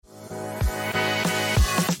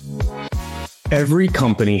Every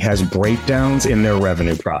company has breakdowns in their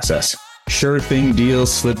revenue process. Sure thing deals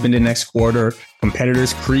slip into next quarter,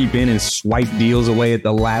 competitors creep in and swipe deals away at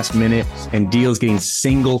the last minute, and deals getting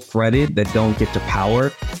single threaded that don't get to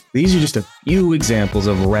power. These are just a few examples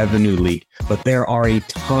of revenue leak, but there are a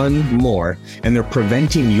ton more, and they're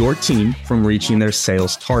preventing your team from reaching their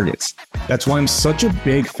sales targets. That's why I'm such a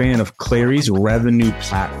big fan of Clari's revenue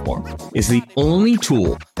platform. It's the only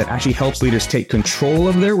tool that actually helps leaders take control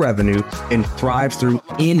of their revenue and thrive through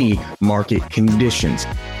any market conditions,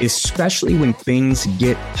 especially when things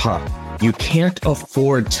get tough. You can't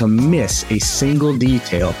afford to miss a single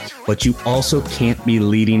detail, but you also can't be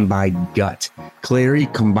leading by gut. Clari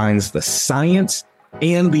combines the science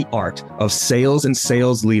and the art of sales and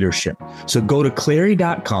sales leadership. So go to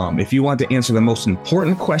Clari.com if you want to answer the most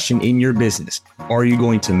important question in your business. Are you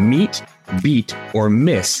going to meet, beat, or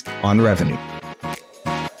miss on revenue?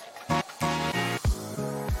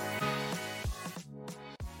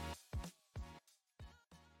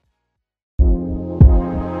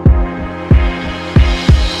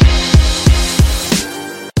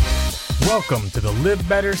 Welcome to the Live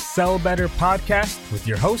Better, Sell Better podcast with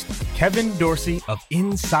your host, Kevin Dorsey of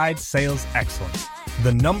Inside Sales Excellence,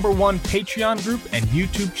 the #1 Patreon group and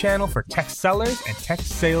YouTube channel for tech sellers and tech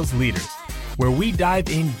sales leaders, where we dive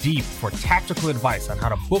in deep for tactical advice on how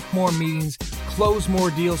to book more meetings, close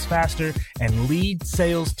more deals faster, and lead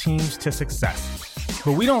sales teams to success.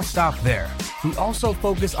 But we don't stop there. We also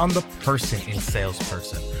focus on the person in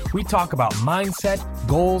salesperson. We talk about mindset,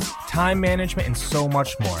 goals, time management, and so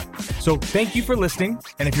much more. So thank you for listening.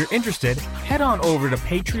 And if you're interested, head on over to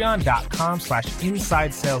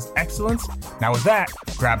patreon.com/inside sales excellence. Now with that,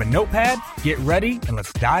 grab a notepad, get ready, and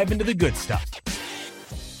let's dive into the good stuff.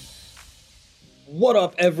 What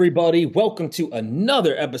up, everybody? Welcome to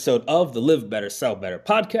another episode of the Live Better, Sell Better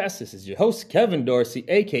podcast. This is your host, Kevin Dorsey,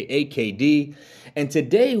 aka KD. And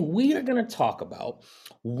today we are going to talk about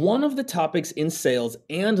one of the topics in sales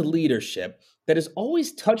and leadership that is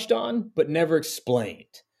always touched on but never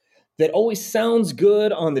explained, that always sounds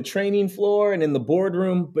good on the training floor and in the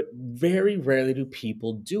boardroom, but very rarely do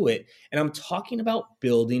people do it. And I'm talking about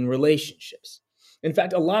building relationships. In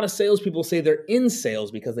fact, a lot of salespeople say they're in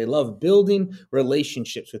sales because they love building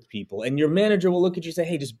relationships with people. And your manager will look at you and say,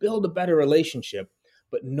 hey, just build a better relationship.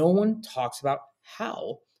 But no one talks about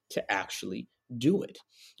how to actually do it.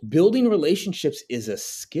 Building relationships is a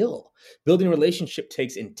skill. Building a relationship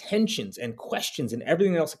takes intentions and questions and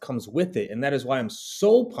everything else that comes with it. And that is why I'm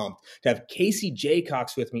so pumped to have Casey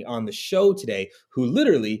Jacox with me on the show today, who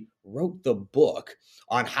literally wrote the book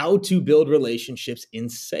on how to build relationships in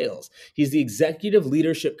sales. He's the executive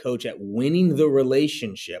leadership coach at Winning the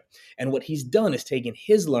Relationship. And what he's done is taken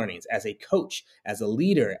his learnings as a coach, as a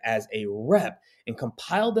leader, as a rep, and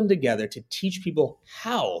compiled them together to teach people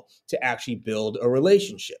how to actually build a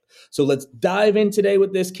relationship. So let's dive in today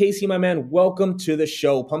with this. Casey, my man, welcome to the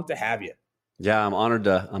show. Pumped to have you. Yeah, I'm honored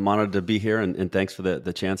to be here, and thanks for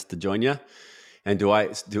the chance to join you. And do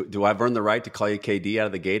I've earned the right to call you KD out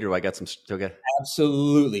of the gate, or do I got some still get?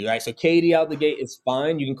 Absolutely, right. So KD out the gate is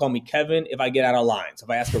fine. You can call me Kevin if I get out of line. So if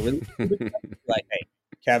I ask a really like, hey,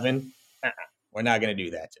 Kevin, we're not going to do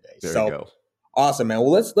that today. There so you go. Awesome, man.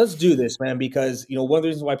 Well, let's do this, man, because one of the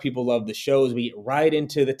reasons why people love the show is we get right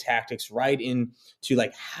into the tactics, right into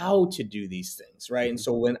like how to do these things, right? And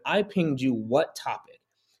so when I pinged you what topic,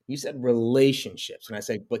 you said relationships, and I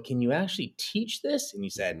said, but can you actually teach this? And you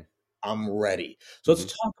said, I'm ready. So let's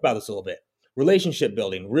talk about this a little bit. Relationship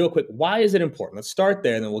building, real quick. Why is it important? Let's start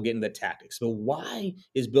there, and then we'll get into the tactics. But why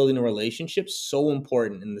is building a relationship so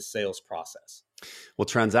important in the sales process? Well,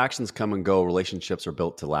 transactions come and go. Relationships are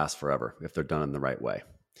built to last forever if they're done in the right way.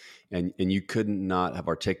 And you couldn't not have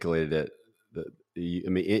articulated it.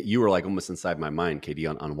 You were like almost inside my mind, Katie,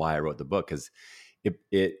 on why I wrote the book, because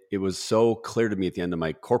it was so clear to me at the end of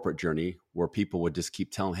my corporate journey where people would just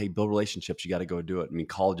keep telling, hey, build relationships. You got to go do it. I mean,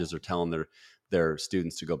 colleges are telling their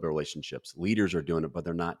students to go build relationships. Leaders are doing it, but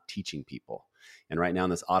they're not teaching people. And right now in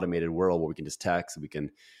this automated world where we can just text, we can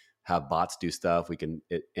have bots do stuff,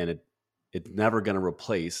 it's never going to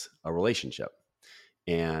replace a relationship.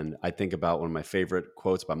 And I think about one of my favorite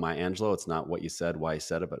quotes by Maya Angelou. It's not what you said, why you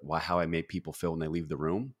said it, but how I made people feel when they leave the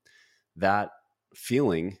room. That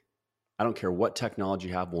feeling, I don't care what technology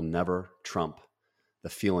you have, will never trump the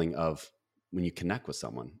feeling of when you connect with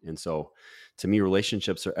someone. And so to me,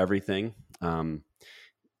 relationships are everything.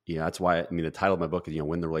 That's why, the title of my book is,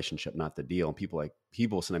 Win the Relationship, Not the Deal. And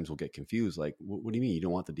people sometimes will get confused. Like, what do you mean? You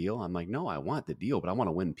don't want the deal? I'm like, no, I want the deal, but I want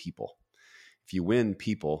to win people. If you win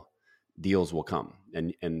people, deals will come.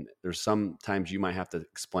 And there's sometimes you might have to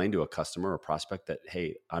explain to a customer or prospect that,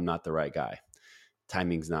 hey, I'm not the right guy.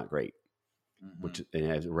 Timing's not great. which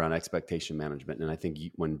is around expectation management. And I think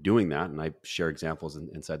when doing that, and I share examples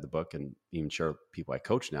inside the book and even share people I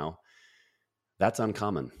coach now, that's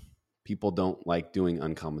uncommon. People don't like doing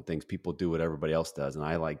uncommon things. People do what everybody else does. And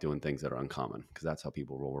I like doing things that are uncommon because that's how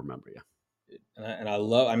people will remember you. And I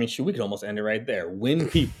love, I mean, shoot, we could almost end it right there. Win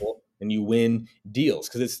people and you win deals,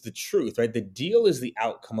 because it's the truth, right? The deal is the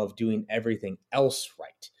outcome of doing everything else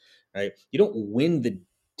right? You don't win the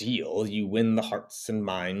deal, you win the hearts and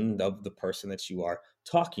mind of the person that you are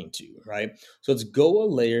talking to, right? So let's go a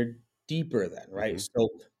layer deeper then, right? So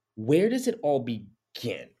where does it all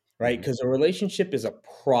begin? Right? Because a relationship is a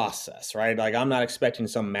process, right? Like, I'm not expecting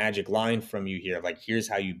some magic line from you here. Like, here's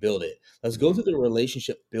how you build it. Let's go through the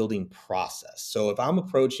relationship building process. So if I'm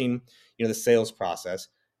approaching, the sales process,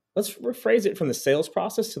 let's rephrase it from the sales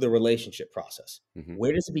process to the relationship process.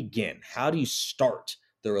 Where does it begin? How do you start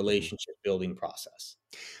the relationship building process?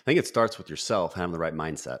 I think it starts with yourself, having the right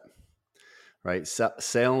mindset, right?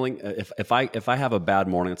 Selling. If I have a bad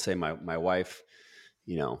morning, let's say my wife,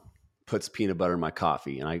 puts peanut butter in my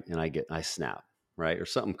coffee and I snap, right? Or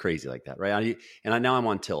something crazy like that, right? Now I'm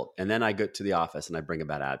on tilt, and then I go to the office and I bring a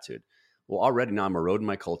bad attitude. Well, already now I'm eroding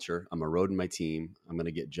my culture. I'm eroding my team. I'm going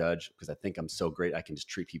to get judged because I think I'm so great. I can just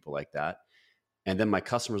treat people like that. And then my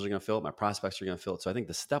customers are going to feel it. My prospects are going to feel it. So I think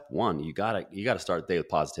the step one, you got to start the day with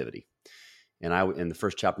positivity. And in the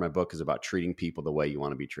first chapter of my book is about treating people the way you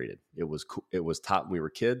want to be treated. It was taught when we were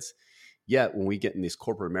kids. Yet when we get in this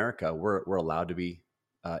corporate America, we're allowed to be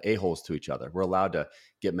a-holes to each other. We're allowed to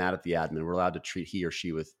get mad at the admin. We're allowed to treat he or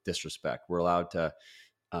she with disrespect. We're allowed to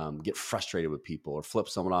get frustrated with people or flip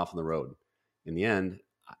someone off on the road. In the end,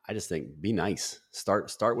 I just think be nice.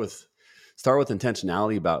 Start with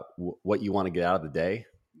intentionality about what you want to get out of the day.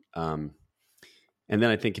 And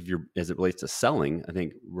then I think as it relates to selling, I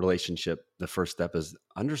think relationship, the first step is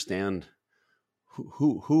understand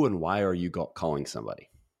who and why are you calling somebody.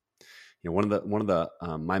 One of the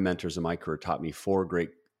my mentors in my career taught me 4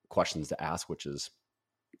 great questions to ask,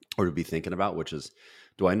 or to be thinking about, which is,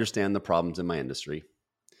 do I understand the problems in my industry?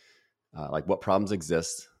 Like, what problems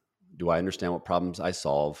exist? Do I understand what problems I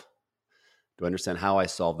solve? Do I understand how I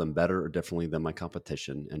solve them better or differently than my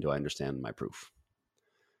competition? And do I understand my proof?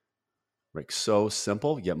 Right. So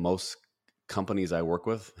simple, yet most companies I work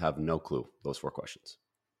with have no clue. Those 4 questions.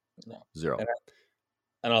 No. Zero.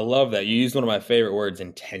 And I love that. You used one of my favorite words,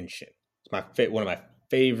 intention. It's one of my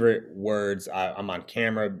favorite words. I'm on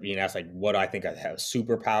camera being asked, like, what do I think I have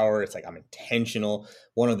superpower? It's like, I'm intentional.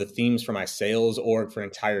 One of the themes for my sales org for an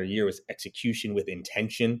entire year was execution with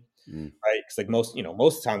intention, right? Because like most of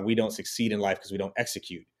the time we don't succeed in life because we don't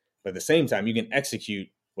execute. But at the same time, you can execute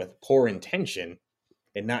with poor intention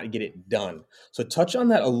and not get it done. So touch on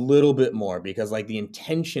that a little bit more, because like the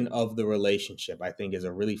intention of the relationship, I think, is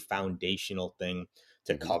a really foundational thing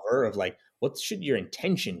to cover, of like, what should your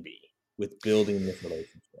intention be with building this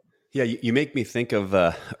relationship? Yeah, you make me think of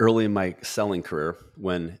early in my selling career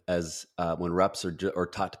when reps are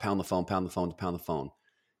taught to pound the phone,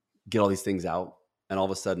 get all these things out, and all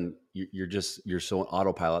of a sudden you're so on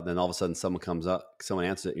autopilot. And then all of a sudden someone comes up, someone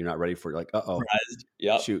answers it, you're not ready for it. You're like, uh-oh,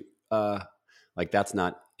 shoot, like that's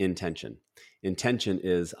not intention. Intention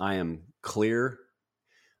is I am clear.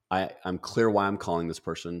 I'm clear why I'm calling this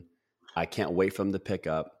person. I can't wait for them to pick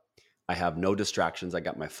up. I have no distractions. I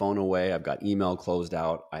got my phone away. I've got email closed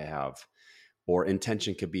out. Or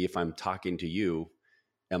intention could be, if I'm talking to you,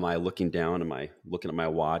 am I looking down? Am I looking at my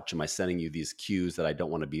watch? Am I sending you these cues that I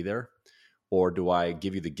don't want to be there? Or do I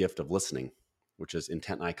give you the gift of listening, which is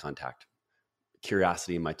intent eye contact,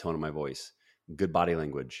 curiosity in my tone of my voice, good body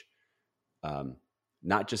language,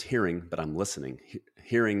 not just hearing, but I'm listening.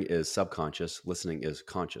 Hearing is subconscious. Listening is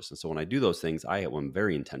conscious. And so when I do those things, I'm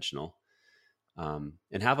very intentional.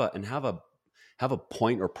 And have a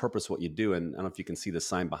point or purpose what you do. And I don't know if you can see the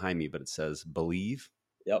sign behind me, but it says believe.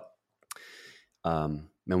 Yep. And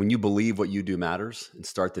when you believe what you do matters, and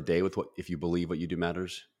start the day with if you believe what you do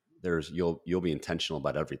matters, you'll be intentional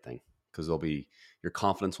about everything, because your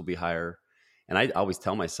confidence will be higher. And I always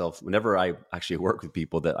tell myself, whenever I actually work with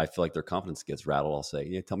people that I feel like their confidence gets rattled, I'll say,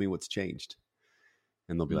 yeah, tell me what's changed.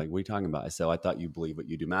 And they'll be like, what are you talking about? I say, I thought you believe what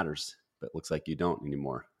you do matters, but it looks like you don't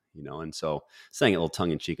anymore. And so saying it a little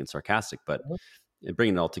tongue in cheek and sarcastic, but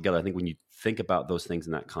bringing it all together, I think when you think about those things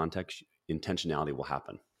in that context, intentionality will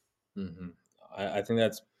happen. Mm-hmm. I think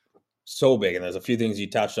that's so big. And there's a few things you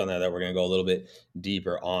touched on there that we're going to go a little bit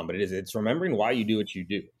deeper on, but it's remembering why you do what you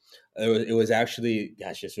do. It was actually,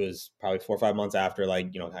 this was probably 4 or 5 months after,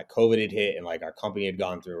 like, COVID had hit and like our company had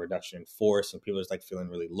gone through a reduction in force and people were just like feeling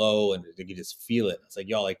really low and you could just feel it. It's like,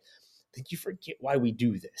 y'all, like, I think you forget why we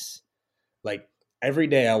do this. Like, every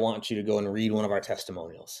day I want you to go and read one of our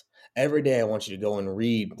testimonials. Every day I want you to go and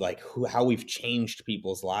read like how we've changed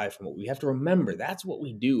people's lives from what we have to remember. That's what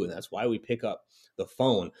we do. And that's why we pick up the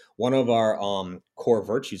phone. One of our core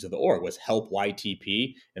virtues of the org was help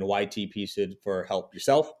YTP, and YTP stood for help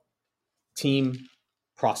yourself, team,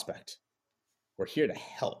 prospect. We're here to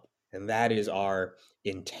help. And that is our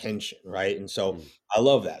intention, right? And so I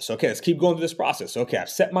love that. So, okay, let's keep going through this process. So, okay, I've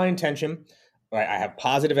set my intention, right? I have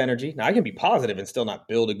positive energy. Now, I can be positive and still not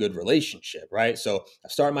build a good relationship, right? So I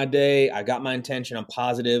start my day, I got my intention, I'm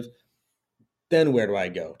positive. Then where do I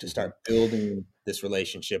go to start building this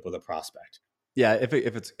relationship with a prospect? Yeah, if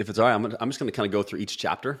it's all right, I'm just going to kind of go through each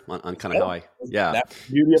chapter on kind of how I That's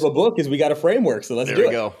the beauty of a book is we got a framework. So let's do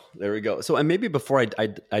it. There we go. So, and maybe before I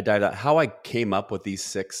dive out, how I came up with these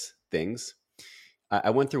 6 things,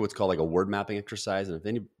 I went through what's called like a word mapping exercise. And if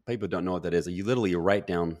any people don't know what that is, you literally write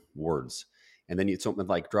down words, and then you something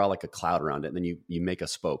like draw like a cloud around it, and then you make a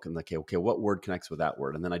spoke, and like, okay, what word connects with that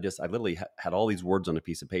word? And then I literally had all these words on a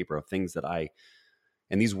piece of paper of things that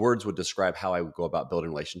and these words would describe how I would go about building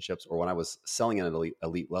relationships, or when I was selling at an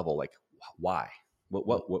elite level, like why, what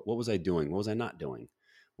was I doing? What was I not doing?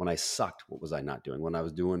 When I sucked, what was I not doing? When I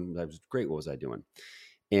was great, what was I doing?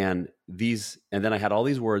 And then I had all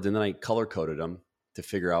these words, and then I color coded them to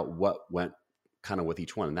figure out what went kind of with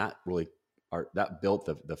each one. And that really that built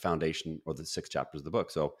the foundation, or the 6 chapters of the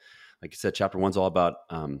book. So like you said, chapter 1's all about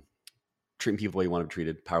treating people the way you want to be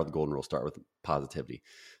treated. Power of the golden rule, start with positivity.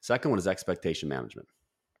 Second one is expectation management.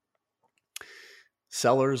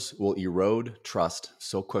 Sellers will erode trust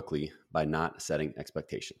so quickly by not setting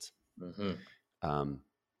expectations.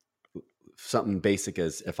 Something basic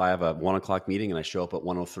is if I have a 1:00 meeting and I show up at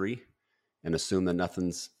 1:03 and assume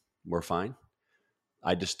that we're fine.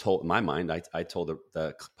 I just told in my mind, I told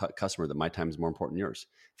the customer that my time is more important than yours.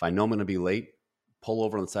 If I know I'm going to be late, pull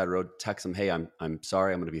over on the side of the road, text them, hey, I'm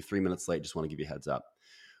sorry, I'm going to be 3 minutes late. Just want to give you a heads up.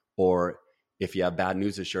 Or if you have bad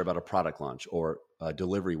news to share about a product launch or a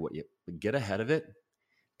delivery, get ahead of it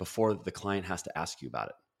before the client has to ask you about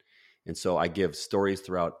it. And so I give stories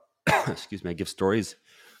throughout, I give stories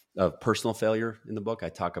of personal failure in the book. I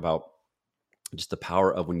talk about just the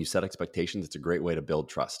power of when you set expectations. It's a great way to build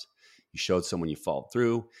trust. You showed someone you followed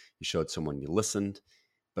through, you showed someone you listened,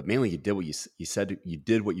 but mainly you did what you said, you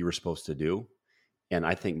did what you were supposed to do. And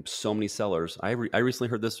I think so many sellers, I recently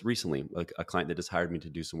heard this like a client that just hired me to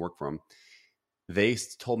do some work for them. They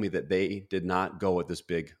told me that they did not go with this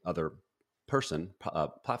big other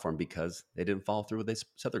platform because they didn't follow through what they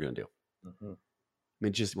said they're going to do. I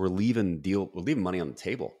mean, just we're leaving money on the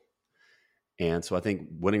table. And so I think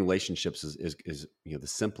winning relationships is the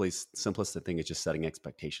simplest thing is just setting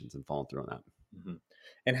expectations and following through on that.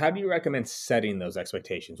 And how do you recommend setting those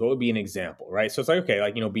expectations? What would be an example, right? So it's like, okay,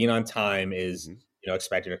 like, being on time is,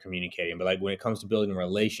 expected or communicating, but like when it comes to building a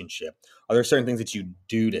relationship, are there certain things that you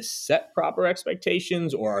do to set proper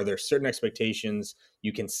expectations, or are there certain expectations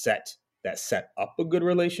you can set that set up a good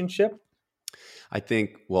relationship? I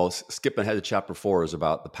think, skipping ahead to chapter 4 is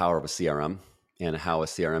about the power of a CRM and how a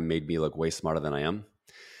CRM made me look way smarter than I am.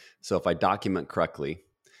 So if I document correctly,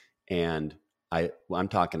 and I'm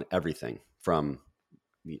talking everything from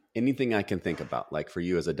anything I can think about, like for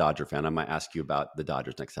you as a Dodger fan, I might ask you about the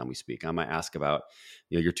Dodgers next time we speak. I might ask about,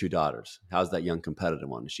 your 2 daughters. How's that young competitive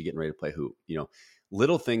one? Is she getting ready to play who?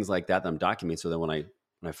 Little things like that I'm documenting. So that when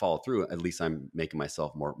I follow through, at least I'm making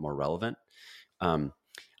myself more relevant.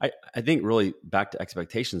 I think really back to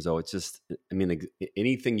expectations though, it's just,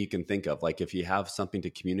 anything you can think of, like if you have something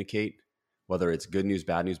to communicate, whether it's good news,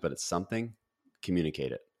 bad news, but it's something,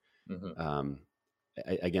 communicate it.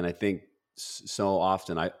 I think so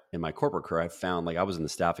often in my corporate career, I found, like, I was in the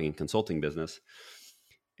staffing and consulting business,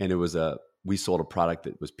 and we sold a product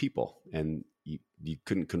that was people, and you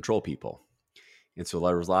couldn't control people. And so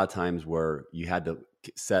there was a lot of times where you had to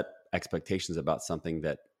set expectations about something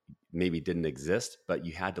that maybe didn't exist, but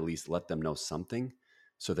you had to at least let them know something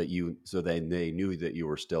so that they knew that you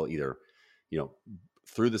were still either,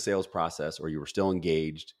 through the sales process, or you were still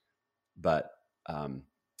engaged, but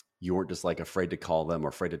you weren't just like afraid to call them or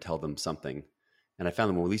afraid to tell them something. And I found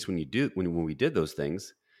that, well, at least when we did those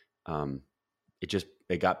things,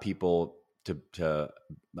 it got people to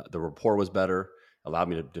the rapport was better, allowed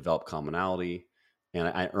me to develop commonality. And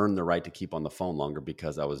I earned the right to keep on the phone longer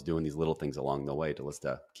because I was doing these little things along the way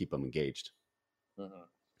to keep them engaged.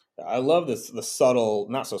 I love the subtle,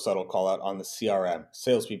 not so subtle call out on the CRM.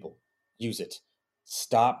 Salespeople, use it.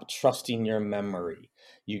 Stop trusting your memory.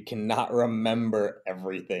 You cannot remember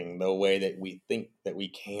everything the way that we think that we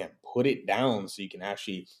can. Put it down so you can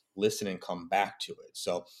actually listen and come back to it.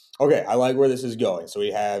 So, okay, I like where this is going. So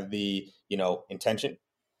we have the, intention,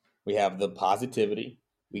 We have the positivity.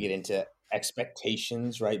 We get into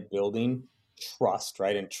expectations, right? Building trust,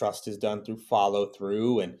 right? And trust is done through follow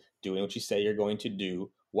through and doing what you say you're going to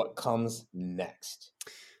do. What comes next?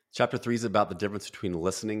 Chapter 3 is about the difference between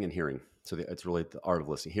listening and hearing. So it's really the art of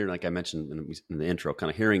listening. Hearing, like I mentioned in the intro, kind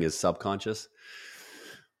of hearing is subconscious.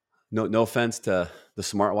 No offense to the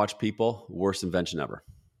smartwatch people, worst invention ever.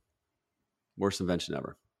 Worst invention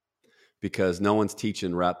ever. Because no one's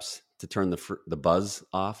teaching reps to turn the buzz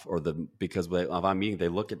off, or because if I'm meeting, they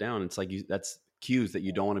look it down. It's like that's cues that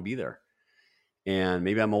you don't want to be there. And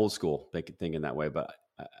maybe I'm old school thinking that way, but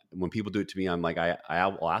when people do it to me, I'm like,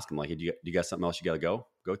 I'll ask them, like, hey, do you got something else you got to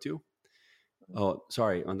go to? Oh,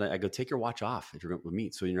 sorry. I go, take your watch off if you're going to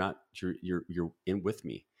meet, so you're in with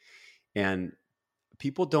me. And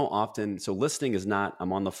people don't often. So listening is not,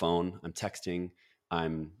 I'm on the phone, I'm texting,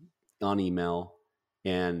 I'm on email,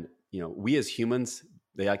 and we as humans,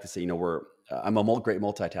 they like to say, I'm a great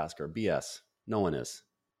multitasker. BS. No one is.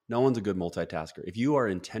 No one's a good multitasker. If you are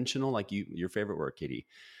intentional, like your favorite word, Katie,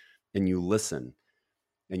 and you listen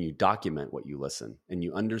and you document what you listen and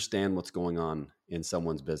you understand what's going on in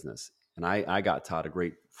someone's business. And I got taught a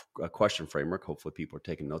great question framework. Hopefully people are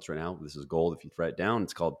taking notes right now. This is gold. If you write it down,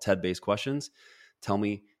 it's called TED-based questions. Tell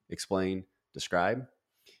me, explain, describe.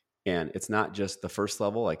 And it's not just the first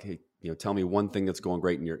level, like, hey, tell me one thing that's going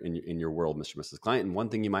great in your world, Mr. and Mrs. Client, and one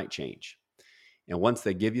thing you might change. And once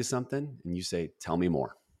they give you something and you say, tell me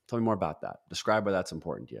more about that. Describe why that's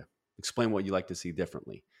important to you. Explain what you like to see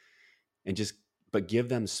differently. But give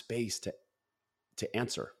them space to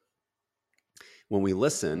answer. When we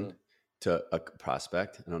listen to a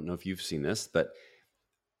prospect, I don't know if you've seen this, but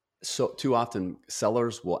so too often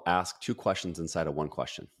sellers will ask 2 questions inside of 1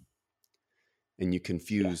 question, and you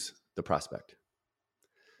confuse the prospect.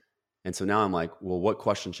 And so now I'm like, well, what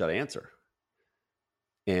question should I answer?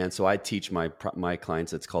 And so I teach my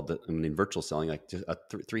clients, it's called in virtual selling, like just a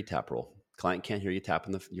 3-tap rule. Client can't hear you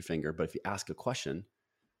tapping your finger, but if you ask a question,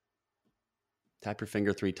 tap your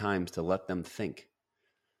finger 3 times to let them think.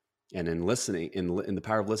 And in listening, in the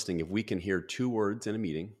power of listening, if we can hear 2 words in a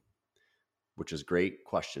meeting, which is great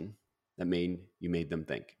question, that you made them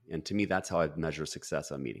think. And to me, that's how I measure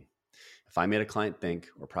success at a meeting. If I made a client think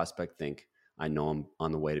or prospect think, I know I'm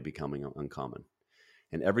on the way to becoming uncommon.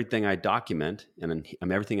 And everything I document, and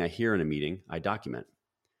everything I hear in a meeting, I document.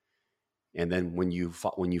 And then when you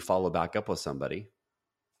follow back up with somebody,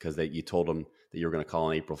 because you told them that you were going to call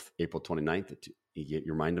on April 29th, you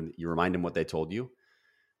remind them what they told you,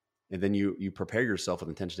 and then you prepare yourself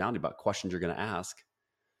with intentionality about questions you're going to ask,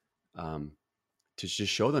 to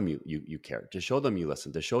just show them you care, to show them you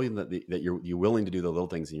listen, to show them that you're willing to do the little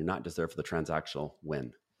things, and you're not just there for the transactional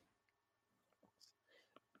win.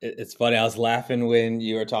 It's funny. I was laughing when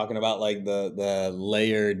you were talking about like the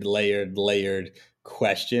layered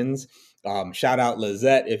questions. Shout out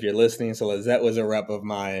Lizette if you're listening. So Lizette was a rep of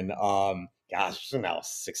mine. Gosh, now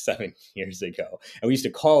 6-7 years ago, and we used to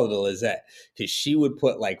call it a Lizette because she would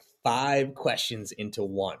put like 5 questions into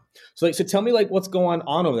one. So tell me like what's going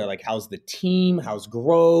on over there. Like, how's the team? How's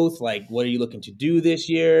growth? Like, what are you looking to do this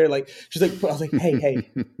year? Like, she's like, I was like, hey.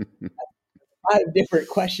 5 different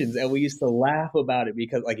questions, and we used to laugh about it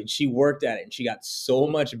because and she worked at it and she got so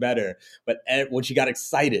much better. But when she got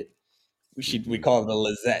excited, we call it the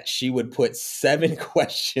Lizette. She would put 7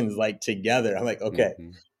 questions like together. I'm like, okay,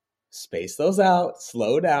 space those out,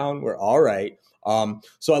 slow down. We're all right.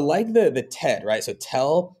 So I like the TED, right? So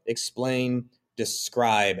tell, explain,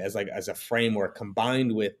 describe as a framework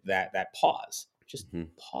combined with that pause. Just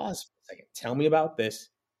pause for a second. Tell me about this.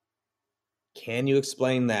 Can you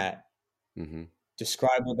explain that?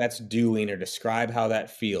 Describe what that's doing or describe how that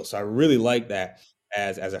feels. So I really like that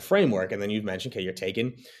as a framework. And then you've mentioned, okay, you're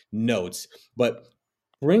taking notes, but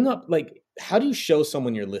bring up how do you show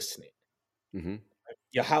someone you're listening?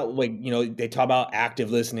 How they talk about active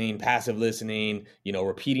listening, passive listening,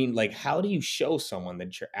 repeating. How do you show someone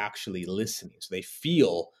that you're actually listening so they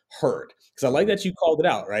feel heard? Because I like that you called it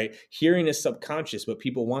out, right? Hearing is subconscious, but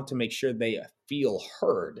people want to make sure they feel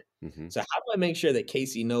heard. So how do I make sure that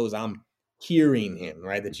Casey knows I'm hearing him,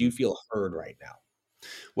 right? That you feel heard right now?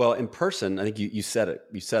 Well, in person, I think you said it.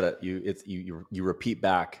 You repeat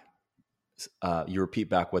back. You repeat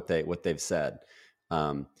back what they've said.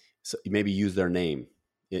 So you maybe use their name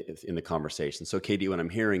in the conversation. So, KD, what I'm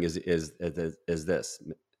hearing is this,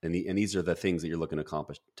 and these are the things that you're looking to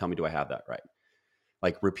accomplish. Tell me, do I have that right?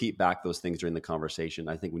 Like, repeat back those things during the conversation.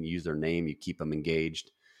 I think when you use their name, you keep them engaged.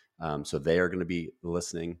 So they are going to be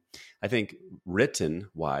listening. I think written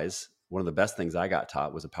wise, one of the best things I got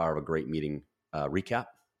taught was the power of a great meeting recap.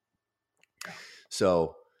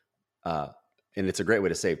 So, and it's a great way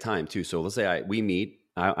to save time too. So let's say we meet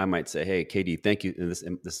I might say, hey, KD, thank you. And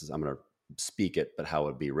this is, I'm going to speak it, but how it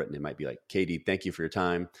would be written, it might be like, KD, thank you for your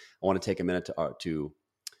time. I want to take a minute to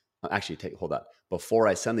hold that. Before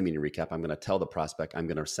I send the meeting recap, I'm going to tell the prospect, I'm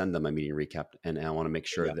going to send them a meeting recap. And I want to make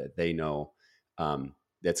sure that they know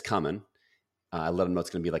that's coming. I let them know it's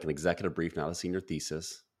going to be like an executive brief, not a senior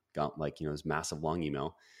thesis, got like, this massive long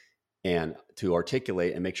email, and to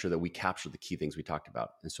articulate and make sure that we capture the key things we talked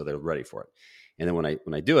about. And so they're ready for it. And then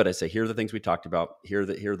when I do it, I say, here are the things we talked about. Here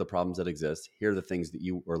are the problems that exist. Here are the things that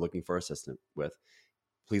you are looking for assistance with.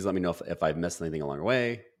 Please let me know if I've missed anything along the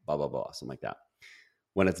way, blah, blah, blah, something like that.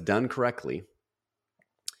 When it's done correctly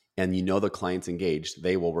and the client's engaged,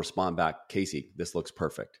 they will respond back, Casey, this looks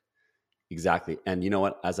perfect. Exactly. And you know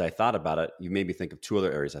what? As I thought about it, you made me think of 2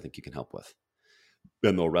 other areas I think you can help with.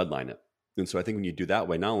 Then they'll redline it. And so I think when you do that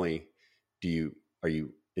way, not only are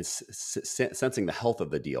you sensing the health of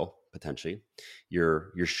the deal, potentially,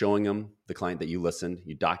 you're showing them, the client, that you listened,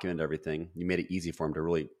 you documented everything, you made it easy for them to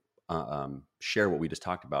really share what we just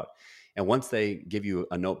talked about. And once they give you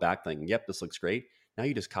a note back thinking, yep, this looks great, now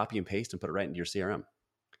you just copy and paste and put it right into your CRM.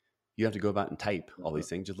 You have to go about and type all these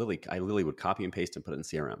things. I literally would copy and paste and put it in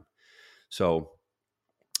CRM. So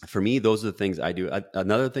for me, those are the things I do.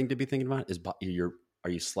 Another thing to be thinking about is, are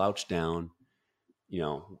you slouched down?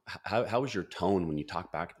 How is your tone when you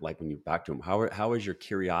talk back, like when you back to them? How is your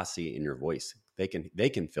curiosity in your voice? They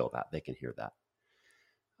can feel that. They can hear that.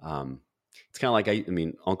 It's kind of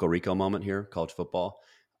like, Uncle Rico moment here, college football.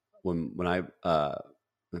 When I, for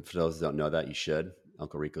those who don't know that, you should.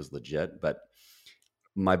 Uncle Rico's legit. But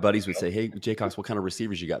my buddies would say, hey, Jaycox, what kind of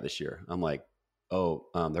receivers you got this year? I'm like,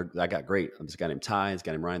 I got great. This guy named Ty, this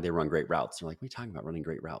guy named Ryan, they run great routes. They're like, what are you talking about running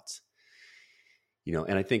great routes?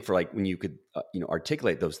 And I think for when you could,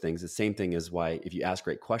 articulate those things, the same thing is why if you ask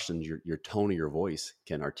great questions, your tone of your voice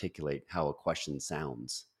can articulate how a question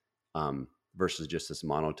sounds, versus just this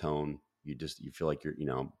monotone. You feel like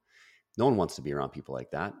no one wants to be around people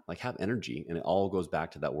like that. Like, have energy. And it all goes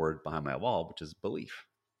back to that word behind my wall, which is belief.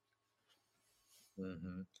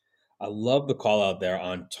 Mm-hmm. I love the call out there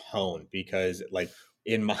on tone, because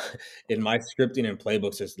in my scripting and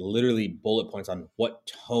playbooks, there's literally bullet points on what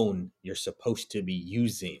tone you're supposed to be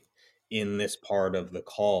using in this part of the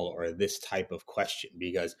call or this type of question.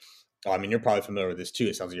 Because you're probably familiar with this too.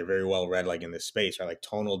 It sounds like you're very well read, like in this space, right? Like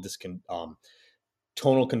tonal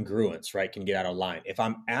congruence, right, can get out of line. If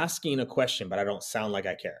I'm asking a question but I don't sound like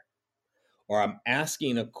I care, or I'm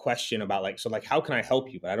asking a question about how can I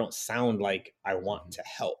help you, but I don't sound like I want to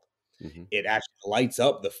help. Mm-hmm. It actually lights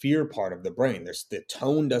up the fear part of the brain. The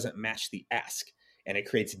tone doesn't match the ask, and it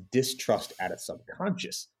creates distrust at a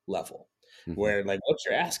subconscious level, mm-hmm. where what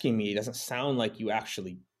you're asking me doesn't sound like you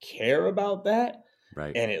actually care about that.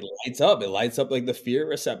 Right. And it lights up like the fear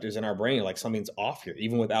receptors in our brain, like something's off here,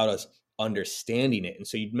 even without us understanding it. And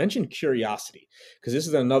so you mentioned curiosity, because this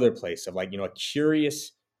is another place of a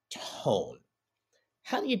curious tone.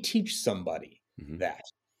 How do you teach somebody mm-hmm. that?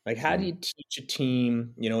 How do you teach a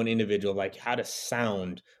team, an individual, how to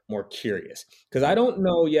sound more curious? Because I don't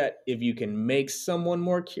know yet if you can make someone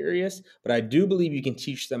more curious, but I do believe you can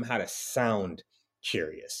teach them how to sound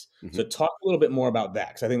curious. Mm-hmm. So talk a little bit more about that,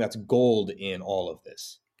 because I think that's gold in all of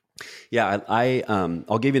this. Yeah,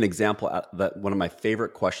 I'll give you an example. That one of my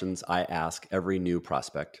favorite questions I ask every new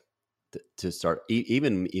prospect to start,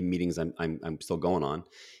 even in meetings I'm still going on,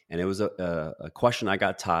 and it was a question I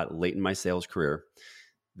got taught late in my sales career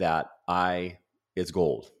that it's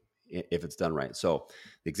gold if it's done right. So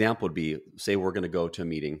the example would be, say we're going to go to a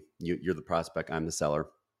meeting. You're the prospect, I'm the seller,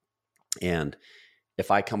 and if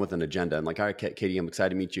I come with an agenda, I'm like, all right, Katie, I'm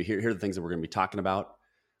excited to meet you. Here are the things that we're going to be talking about.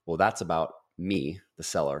 Well, that's about me, the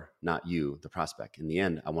seller, not you, the prospect. In the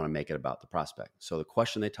end, I want to make it about the prospect. So the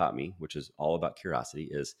question they taught me, which is all about curiosity,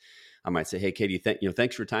 is I might say, hey, Katie,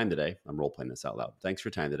 thanks for your time today. I'm role playing this out loud. Thanks for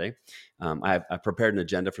your time today. I've prepared an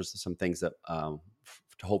agenda for some things that to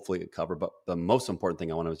hopefully cover. But the most important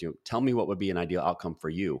thing I want to do, tell me what would be an ideal outcome for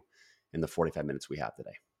you in the 45 minutes we have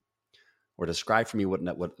today. Or describe for me what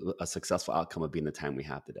a successful outcome would be in the time we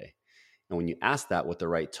have today. And when you ask that with the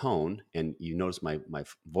right tone, and you notice my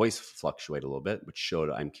voice fluctuate a little bit, which showed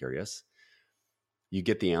I'm curious, you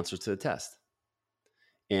get the answers to the test.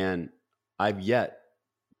 And I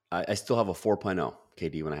still have a 4.0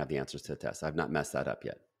 KD when I have the answers to the test. I've not messed that up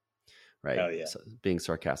yet. Right. Oh, yeah. So, being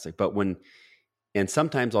sarcastic. But and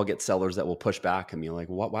sometimes I'll get sellers that will push back and be like,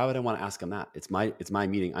 why would I want to ask them that? It's my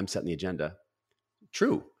meeting. I'm setting the agenda.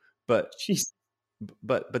 True. But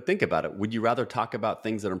think about it. Would you rather talk about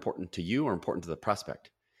things that are important to you or important to the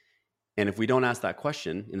prospect? And if we don't ask that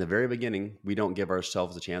question in the very beginning, we don't give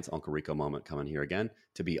ourselves a chance, Uncle Rico moment coming here again,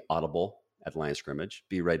 to be audible at the line of scrimmage.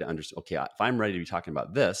 Be ready to understand, okay, if I'm ready to be talking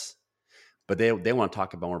about this, but they want to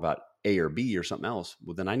talk about more about A or B or something else,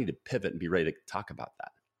 well, then I need to pivot and be ready to talk about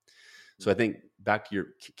that. So I think back to your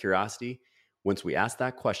curiosity, once we ask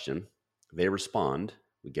that question, they respond,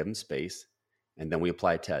 we give them space, and then we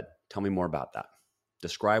apply TED. Tell me more about that.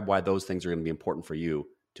 Describe why those things are going to be important for you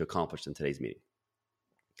to accomplish in today's meeting.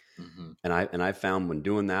 Mm-hmm. And I found when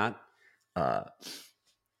doing that,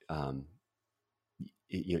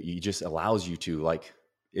 it just allows you to like,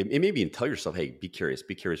 it maybe even tell yourself, hey, be curious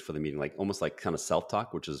for the meeting, like almost like kind of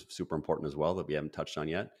self-talk, which is super important as well that we haven't touched on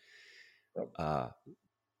yet.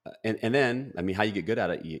 And then, I mean, how you get good at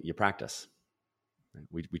it, you practice.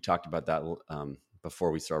 We talked about that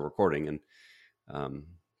before we started recording. And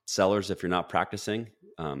sellers, if you're not practicing,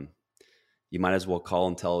 you might as well call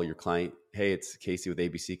and tell your client, hey, it's Casey with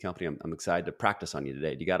ABC Company. I'm excited to practice on you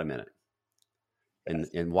today. You got a minute?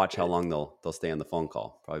 And watch how long they'll stay on the phone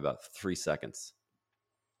call. Probably about 3 seconds.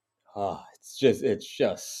 Oh, it's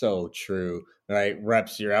just so true, right?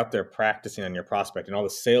 Reps, you're out there practicing on your prospect, and all the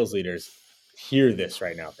sales leaders hear this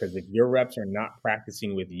right now, because if your reps are not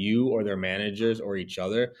practicing with you or their managers or each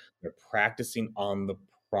other, they're practicing on the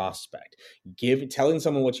prospect. Telling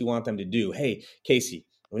someone what you want them to do. Hey, Casey,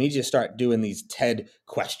 we need you to start doing these TED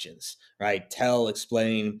questions, right? Tell,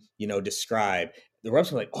 explain, describe. The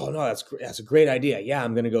reps are like, oh no, that's a great idea. Yeah,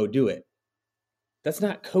 I'm going to go do it. That's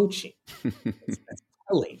not coaching. That's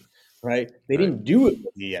telling. Right? They didn't do it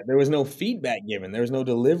with you yet. There was no feedback given. There was no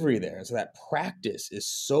delivery there. And so that practice is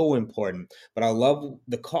so important. But I love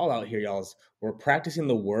the call out here, y'all. We're practicing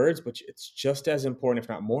the words, but it's just as important, if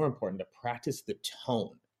not more important, to practice the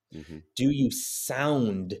tone. Mm-hmm. Do you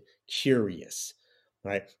sound curious?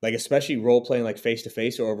 Right? Like, especially role playing like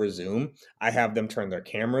face-to-face or over Zoom, I have them turn their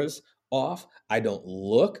cameras off. I don't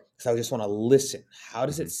look because I just want to listen. How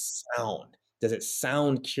does it sound? Does it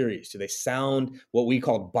sound curious? Do they sound what we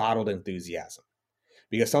call bottled enthusiasm?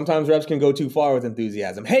 Because sometimes reps can go too far with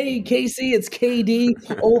enthusiasm. Hey, Casey, it's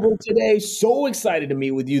KD over today. So excited to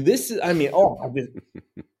meet with you.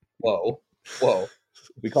 Whoa.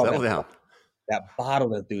 We call that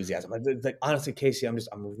bottled enthusiasm. Like, honestly, Casey, I'm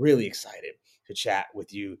really excited to chat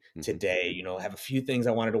with you today. I have a few things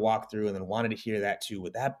I wanted to walk through, and then wanted to hear that too,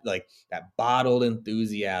 with that, like that bottled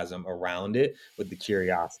enthusiasm around it with the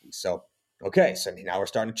curiosity. So, okay, so now we're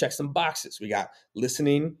starting to check some boxes. We got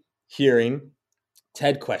listening, hearing,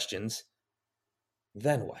 TED questions.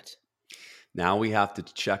 Then what? Now we have to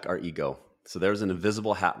check our ego. So there's an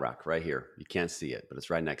invisible hat rack right here. You can't see it, but it's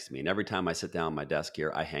right next to me. And every time I sit down at my desk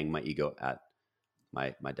here, I hang my ego at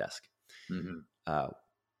my desk. Mm-hmm.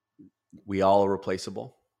 We all are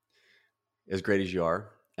replaceable, as great as you are.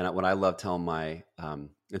 And what I love telling and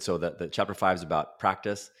so the chapter 5 is about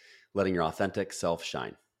practice, letting your authentic self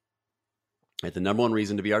shine. It's the number one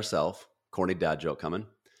reason to be ourself. Corny dad joke coming,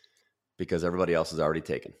 because everybody else is already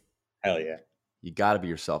taken. Hell yeah. You got to be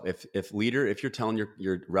yourself. If you're telling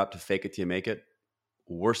your rep to fake it till you make it,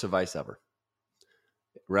 worst advice ever.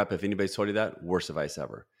 Rep, if anybody's told you that, worst advice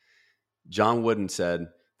ever. John Wooden said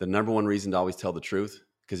the number one reason to always tell the truth,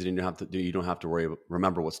 because you don't have to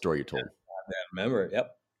remember what story you told. Yeah, remember it.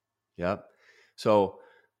 Yep. So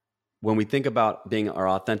when we think about being our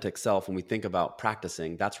authentic self, when we think about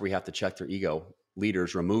practicing, that's where we have to check their ego.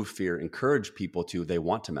 Leaders, remove fear, encourage people they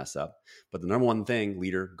want to mess up. But the number one thing,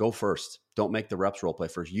 leader, go first. Don't make the reps role play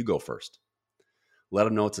first. You go first. Let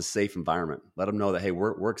them know it's a safe environment. Let them know that, hey,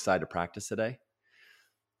 we're excited to practice today.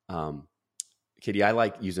 Katie, I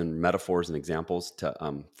like using metaphors and examples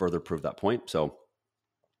to further prove that point. So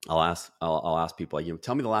I'll ask people,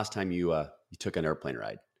 tell me the last time you took an airplane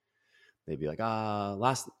ride. They'd be like,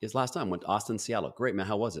 last time went to Austin, Seattle. Great, man.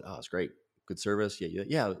 How was it? Oh, it's great. Good service.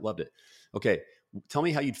 Yeah, loved it. Okay. Tell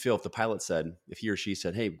me how you'd feel if the pilot said, if he or she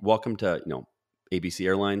said, hey, welcome to, ABC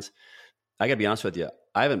Airlines. I gotta be honest with you.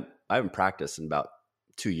 I haven't practiced in about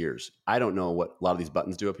 2 years. I don't know what a lot of these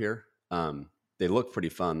buttons do up here. They look pretty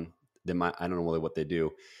fun. I don't know really what they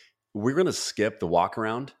do. We're going to skip the walk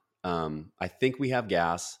around. I think we have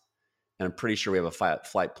gas, and I'm pretty sure we have a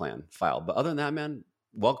flight plan filed. But other than that, man,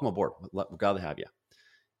 welcome aboard. We're glad to have you.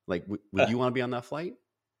 Like, would you want to be on that flight?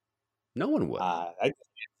 No one would. I get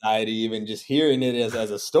anxiety even just hearing it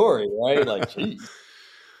as a story, right? Like, geez.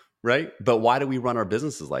 Right? But why do we run our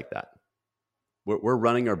businesses like that? We're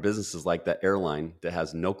running our businesses like that airline that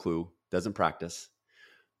has no clue, doesn't practice.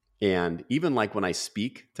 And even like when I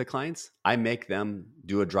speak to clients, I make them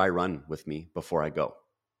do a dry run with me before I go.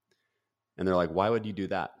 And they're like, why would you do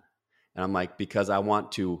that? And I'm like, because I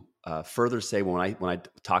want to further say when I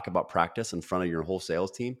talk about practice in front of your whole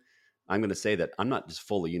sales team, I'm going to say that I'm not just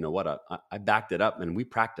full of, I backed it up, and we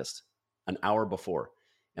practiced an hour before.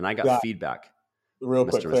 And I got feedback. Real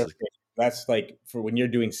quick Mr. clarification. That's like for when you're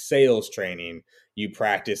doing sales training, you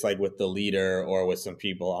practice like with the leader or with some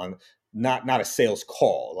people on not a sales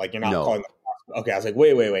call. Like you're not calling. Okay, I was like,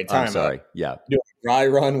 wait, time I'm sorry. out. Yeah. Do a dry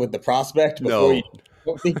run with the prospect before you. I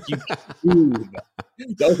don't think you can do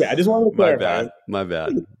that. Okay, I just wanted to clarify. My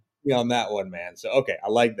bad. On that one, man. So okay, I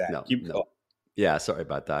like that. Keep going. Yeah, sorry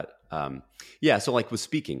about that. Yeah, so like with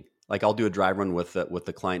speaking, like I'll do a dry run with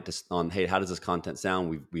the client on, hey, how does this content sound?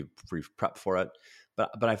 We've prepped for it.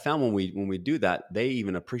 But I found when we do that, they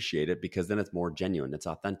even appreciate it because then it's more genuine. It's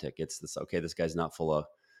authentic. It's this, okay, this guy's not full of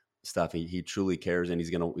stuff. He truly cares and he's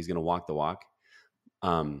gonna walk the walk.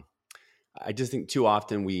 I just think too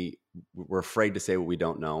often we're afraid to say what we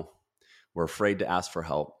don't know. We're afraid to ask for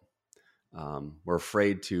help. We're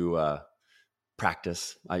afraid to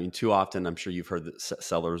practice. I mean, too often, I'm sure you've heard the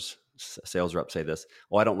sales reps say this.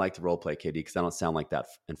 Oh, I don't like to role play, KD, because I don't sound like that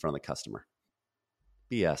in front of the customer.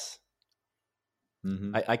 BS.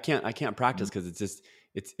 Mm-hmm. I can't practice because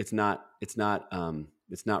it's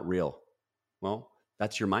not real. Well,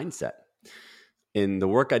 that's your mindset. In the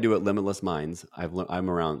work I do at Limitless Minds, I'm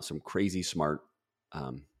around some crazy smart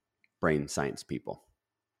brain science people,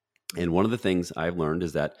 and one of the things I've learned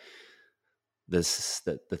is that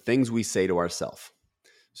the things we say to ourselves.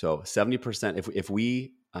 So 70%, if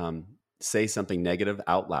we say something negative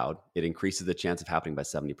out loud, it increases the chance of happening by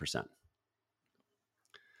 70%.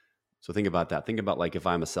 So think about that. Think about like if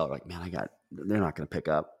I'm a seller, like, man, they're not going to pick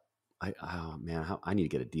up. I need to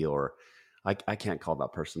get a deal, or I can't call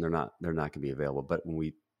that person. They're not going to be available. But when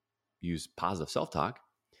we use positive self-talk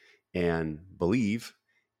and believe,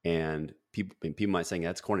 and people might say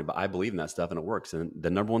that's corny, but I believe in that stuff and it works. And the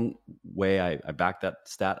number one way I back that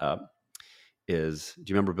stat up is, do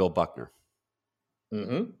you remember Bill Buckner?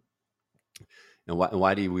 Mm-hmm. And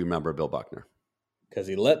why do we remember Bill Buckner? Because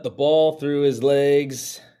he let the ball through his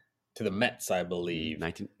legs to the Mets, I believe.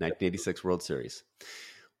 1986 World Series.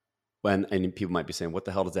 And people might be saying, what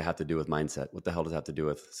the hell does that have to do with mindset? What the hell does that have to do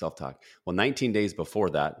with self-talk? Well, 19 days before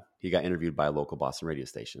that, he got interviewed by a local Boston radio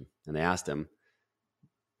station. And they asked him,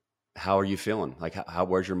 how are you feeling? Like,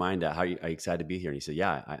 where's your mind at? Are you excited to be here? And he said,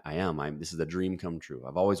 yeah, I am. This is a dream come true.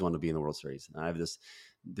 I've always wanted to be in the World Series. And I have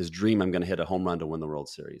this dream I'm going to hit a home run to win the World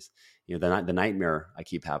Series. You know, the nightmare I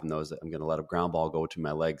keep having, though, is that I'm going to let a ground ball go to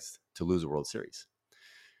my legs to lose a World Series.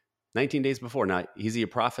 19 days before. Now, is he a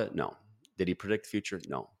prophet? No. Did he predict the future?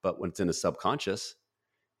 No. But when it's in the subconscious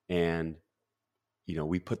and, you know,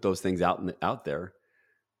 we put those things out there,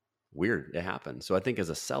 weird, it happens. So I think as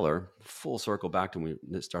a seller, full circle back to when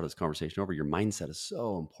we started this conversation over, your mindset is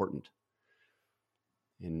so important.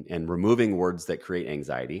 And removing words that create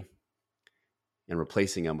anxiety and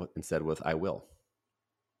replacing them instead with I will.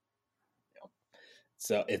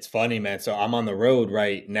 So it's funny, man. So I'm on the road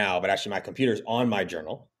right now, but actually my computer's on my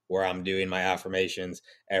journal where I'm doing my affirmations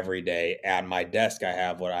every day. At my desk, I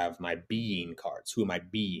have my being cards. Who am I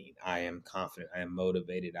being? I am confident. I am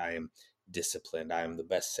motivated. I am disciplined. I am the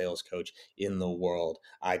best sales coach in the world.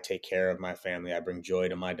 I take care of my family. I bring joy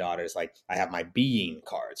to my daughters. Like, I have my being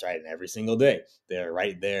cards, right? And every single day, they're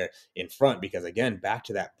right there in front because, again, back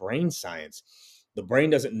to that brain science. The brain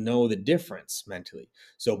doesn't know the difference mentally.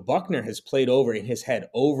 So Buckner has played over in his head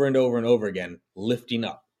over and over and over again, lifting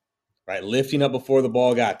up, right? Lifting up before the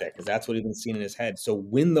ball got there because that's what he's been seeing in his head. So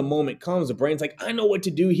when the moment comes, the brain's like, I know what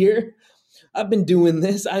to do here. I've been doing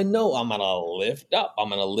this. I know I'm going to lift up. I'm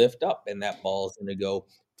going to lift up and that ball's going to go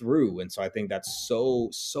through. And so I think that's so,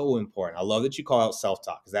 so important. I love that you call out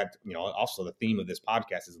self-talk because that, you know, also the theme of this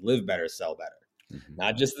podcast is live better, sell better. Mm-hmm.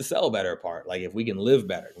 Not just the sell better part. Like if we can live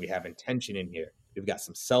better, we have intention in here. We've got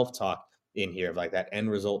some self-talk in here of like that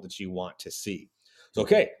end result that you want to see. So,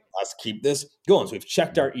 okay, let's keep this going. So we've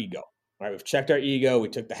checked our ego, right? We've checked our ego. We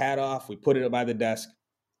took the hat off. We put it by the desk.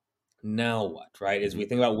 Now what, right? As we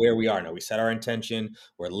think about where we are now, we set our intention,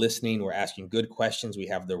 we're listening, we're asking good questions, we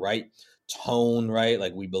have the right tone, right?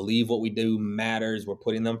 Like we believe what we do matters, we're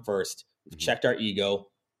putting them first. We've checked our ego.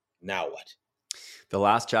 Now what? The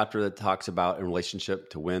last chapter that talks about a relationship,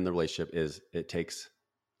 to win the relationship, is it takes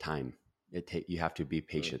time. You have to be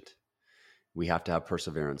patient. We have to have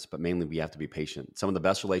perseverance, but mainly we have to be patient. Some of the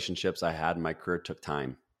best relationships I had in my career took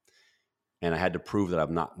time. And I had to prove that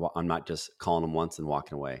I'm not just calling them once and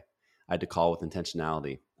walking away. I had to call with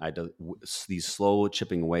intentionality. I had to these slow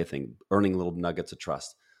chipping away thing, earning little nuggets of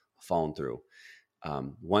trust, falling through.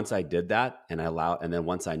 Once I did that, and then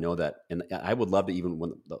once I know that, and I would love to even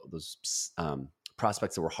when those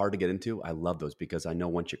prospects that were hard to get into, I love those because I know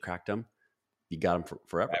once you cracked them, you got them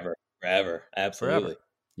forever. Forever, absolutely. Forever.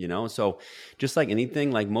 You know, so just like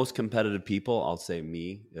anything, like most competitive people, I'll say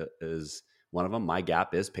me is one of them. My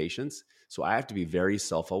gap is patience. So I have to be very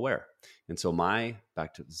self-aware. And so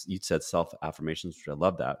back to, you said self-affirmations, which I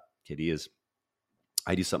love that, Katie, is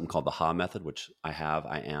I do something called the HA method, which I have,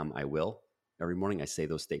 I am, I will. Every morning I say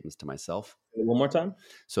those statements to myself. One more time.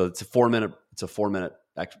 So it's a 4-minute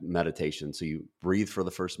meditation. So you breathe for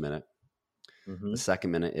the first minute. The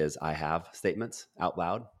second minute is I have statements out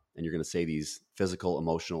loud. And you're going to say these physical,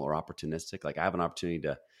 emotional, or opportunistic. Like I have an opportunity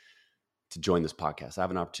to join this podcast. I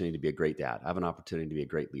have an opportunity to be a great dad. I have an opportunity to be a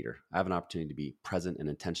great leader. I have an opportunity to be present and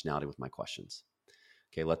intentionality with my questions.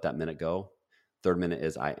 Okay, let that minute go. Third minute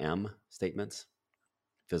is I am statements,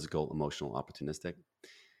 physical, emotional, opportunistic.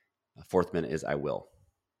 Fourth minute is I will,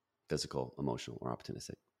 physical, emotional, or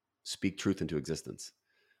opportunistic. Speak truth into existence.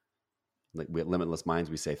 Like we have limitless minds.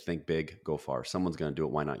 We say, think big, go far. Someone's going to do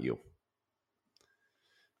it. Why not you?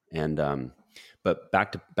 And, but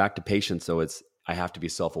back to patience. So I have to be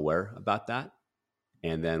self-aware about that.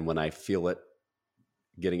 And then when I feel it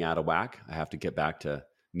getting out of whack, I have to get back to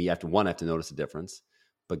me. I have to notice the difference,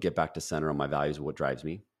 but get back to center on my values, what drives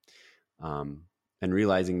me. And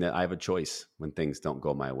realizing that I have a choice when things don't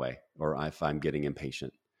go my way, or if I'm getting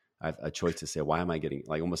impatient, I have a choice to say, why am I getting,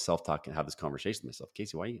 like, almost self-talk and have this conversation with myself.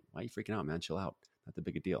 Casey, why are you freaking out, man? Chill out. Not that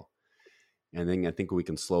big a deal. And then I think we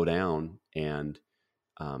can slow down and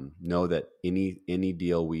know that any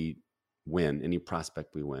deal we win, any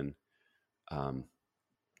prospect we win, I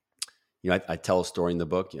tell a story in the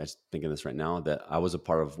book. I was thinking this right now, that I was a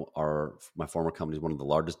part of my former company, one of the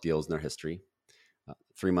largest deals in their history.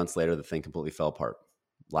 3 months later, the thing completely fell apart.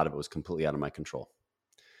 A lot of it was completely out of my control.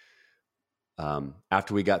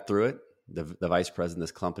 After we got through it, the vice president of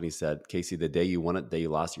this company said, Casey, the day you won it, the day you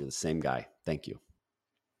lost, you're the same guy. Thank you.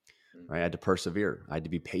 Right? I had to persevere. I had to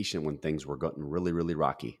be patient when things were getting really, really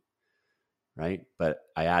rocky. Right. But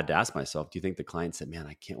I had to ask myself, do you think the client said, man,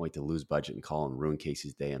 I can't wait to lose budget and call and ruin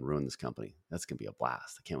Casey's day and ruin this company? That's going to be a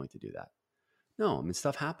blast. I can't wait to do that. No, I mean,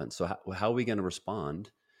 stuff happens. So how are we going to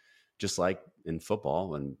respond? Just like in football,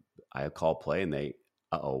 when I call play and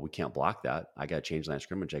we can't block that. I got to change line of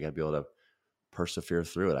scrimmage. I got to be able to persevere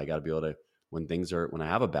through it. I got to be able to, when I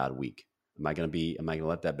have a bad week, am I going to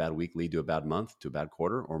let that bad week lead to a bad month, to a bad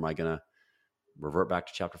quarter? Or am I going to revert back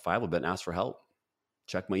to chapter 5 a bit and ask for help?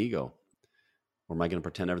 Check my ego. Or am I going to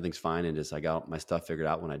pretend everything's fine and just I got my stuff figured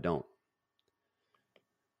out when I don't?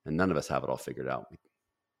 And none of us have it all figured out.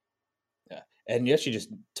 Yeah. And yes, you just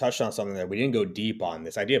touched on something there. We didn't go deep on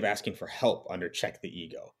this idea of asking for help under check the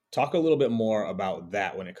ego. Talk a little bit more about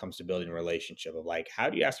that when it comes to building a relationship, of like, how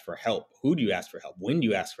do you ask for help? Who do you ask for help? When do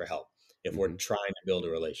you ask for help if we're trying to build a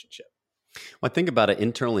relationship? Well, I think about it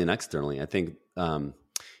internally and externally. I think,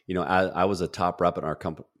 I was a top rep at our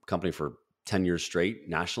company for 10 years straight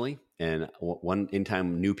nationally. And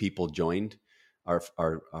anytime new people joined our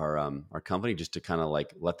company, just to kind of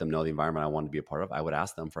like let them know the environment I wanted to be a part of, I would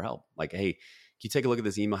ask them for help. Like, hey, can you take a look at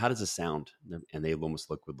this email? How does this sound? And they almost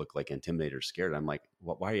would look like intimidated or scared. I'm like,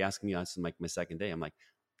 why are you asking me? This is like my second day. I'm like,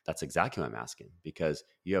 that's exactly what I'm asking, because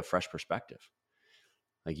you have fresh perspective.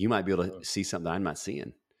 Like, you might be able to see something that I'm not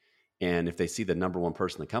seeing. And if they see the number one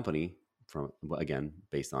person in the company, from, again,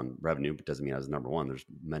 based on revenue, but doesn't mean I was number one. There's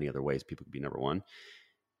many other ways people could be number one.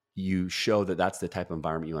 You show that that's the type of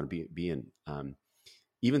environment you want to be in.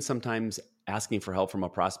 Even sometimes asking for help from a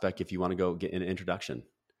prospect, if you want to go get an introduction,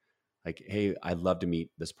 like, hey, I'd love to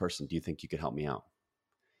meet this person. Do you think you could help me out?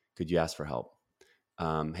 Could you ask for help?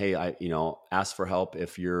 Hey, ask for help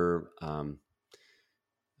if you're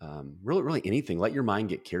really anything. Let your mind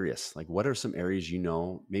get curious. Like, what are some areas,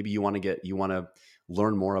 maybe you want to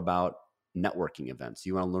learn more about networking events.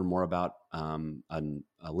 You want to learn more about a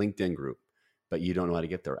LinkedIn group, but you don't know how to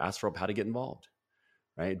get there. Ask for help how to get involved,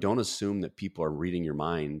 right? Don't assume that people are reading your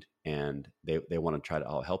mind and they want to try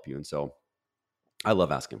to help you. And so I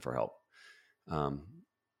love asking for help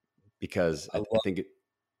because I think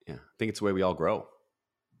it's the way we all grow.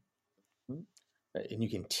 And you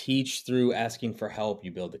can teach through asking for help.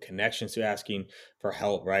 You build the connections to asking for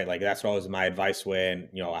help, right? Like, that's always my advice when,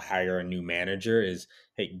 I hire a new manager is,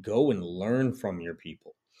 hey, go and learn from your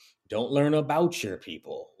people. Don't learn about your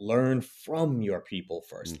people. Learn from your people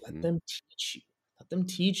first. Mm-hmm. Let them teach you. Let them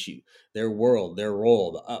teach you their world, their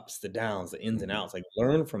role, the ups, the downs, the ins and outs. Like,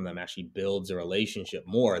 learn from them actually builds a relationship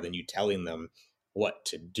more than you telling them what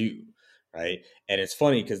to do. Right. And it's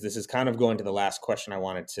funny because this is kind of going to the last question I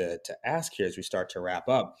wanted to ask here as we start to wrap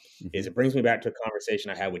up, is it brings me back to a conversation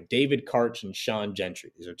I had with David Karch and Sean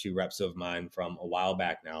Gentry. These are two reps of mine from a while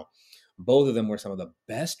back now. Both of them were some of the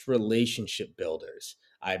best relationship builders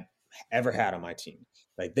I've ever had on my team.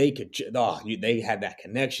 Like, they had that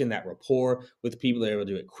connection, that rapport with people. They were able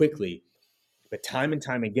to do it quickly. But time and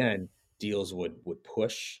time again, deals would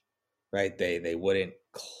push right? They wouldn't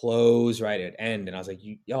close right at end. And I was like,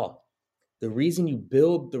 y'all, the reason you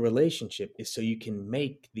build the relationship is so you can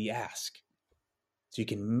make the ask. So you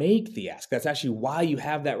can make the ask. That's actually why you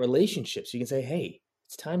have that relationship. So you can say, hey,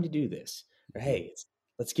 it's time to do this. Or hey,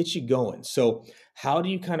 let's get you going. So how do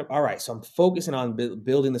you kind of, all right, so I'm focusing on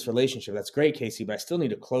building this relationship. That's great, Casey, but I still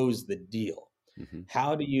need to close the deal. Mm-hmm.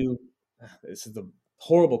 How do you, this is the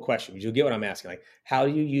horrible question, but you'll get what I'm asking. Like, how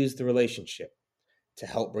do you use the relationship to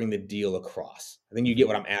help bring the deal across? I think you get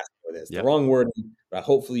what I'm asking for this. Yep. The wrong word, but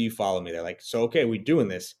hopefully you follow me there. Like, so, okay, we're doing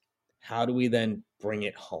this. How do we then bring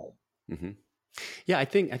it home? Mm-hmm. Yeah, I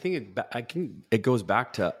think it goes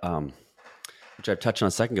back to which I've touched on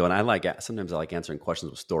a second ago, and sometimes I like answering questions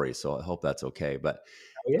with stories, so I hope that's okay. But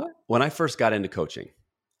when I first got into coaching,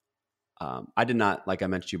 I did not, like I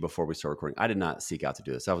mentioned to you before we started recording, I did not seek out to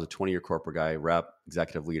do this. I was a 20-year corporate guy, rep,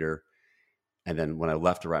 executive leader, and then when I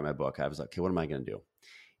left to write my book, I was like, okay, what am I going to do?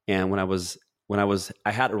 And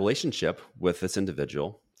I had a relationship with this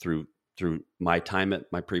individual through my time at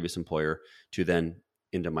my previous employer to then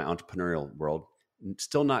into my entrepreneurial world,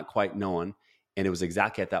 still not quite knowing. And it was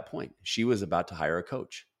exactly at that point. She was about to hire a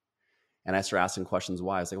coach. And I started asking questions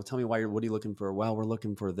why. I was like, well, tell me what are you looking for? Well, we're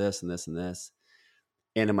looking for this and this and this.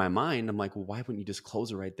 And in my mind, I'm like, well, why wouldn't you just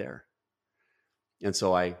close it right there? And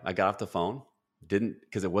so I got off the phone,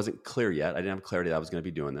 because it wasn't clear yet. I didn't have clarity that I was going to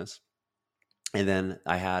be doing this. And then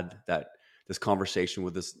I had this conversation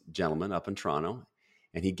with this gentleman up in Toronto,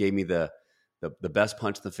 and he gave me the best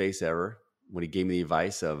punch in the face ever when he gave me the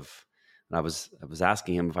advice of, and I was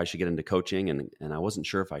asking him if I should get into coaching, and I wasn't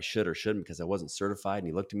sure if I should or shouldn't because I wasn't certified. And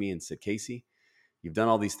he looked at me and said, Casey, you've done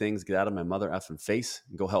all these things. Get out of my mother effing face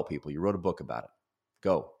and go help people. You wrote a book about it.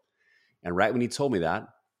 Go. And right when he told me that,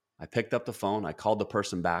 I picked up the phone. I called the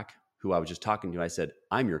person back who I was just talking to. I said,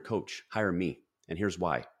 I'm your coach. Hire me. And here's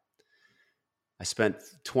why. I spent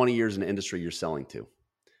 20 years in the industry you're selling to.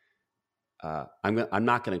 I'm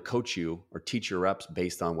not going to coach you or teach your reps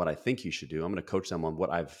based on what I think you should do. I'm going to coach them on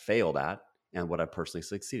what I've failed at and what I've personally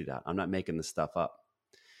succeeded at. I'm not making this stuff up.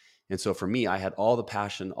 And so for me, I had all the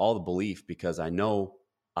passion, all the belief, because I know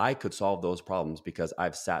I could solve those problems because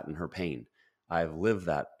I've sat in her pain. I've lived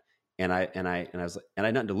that. And I was like, and I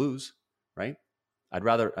had nothing to lose, right? I'd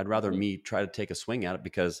rather me try to take a swing at it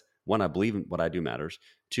because, one, I believe in what I do matters.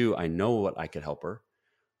 Two, I know what I could help her.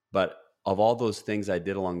 But of all those things I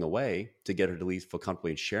did along the way to get her to at least feel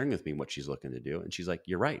comfortable in sharing with me what she's looking to do. And she's like,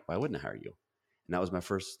 you're right. Why wouldn't I hire you? And that was my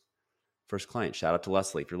first client. Shout out to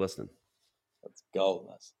Leslie if you're listening. Let's go,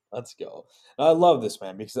 Les. Let's go. I love this,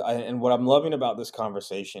 man, because and what I'm loving about this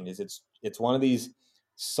conversation is it's one of these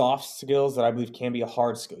soft skills that I believe can be a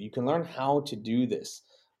hard skill. You can learn how to do this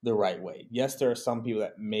the right way. Yes, there are some people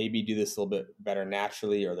that maybe do this a little bit better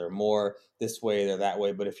naturally, or they're more this way, they're that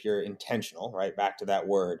way. But if you're intentional, right, back to that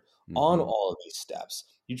word, on all of these steps,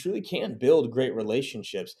 you truly can build great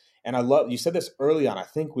relationships. And I love, you said this early on, I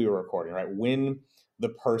think we were recording, right? Win the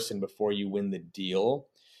person before you win the deal,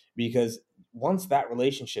 because once that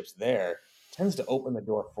relationship's there, it tends to open the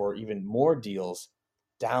door for even more deals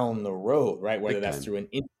down the road, right? Whether that's through an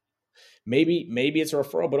maybe it's a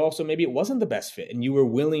referral, but also maybe it wasn't the best fit and you were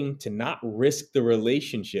willing to not risk the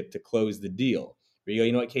relationship to close the deal. Where you go,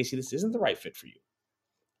 you know what, Casey, this isn't the right fit for you.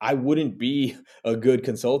 I wouldn't be a good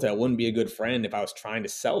consultant. I wouldn't be a good friend if I was trying to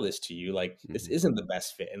sell this to you. Like, this isn't the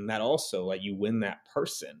best fit. And that also, like, you win that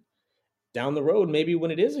person down the road. Maybe when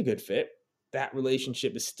it is a good fit, that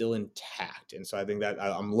relationship is still intact. And so I think that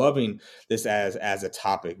I'm loving this as a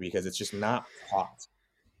topic because it's just not taught.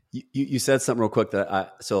 You said something real quick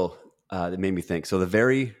that that made me think. So the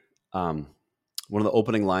very one of the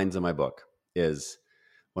opening lines in my book is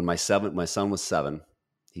when my son was 7.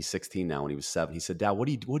 He's 16 now. When he was 7, he said, "Dad, what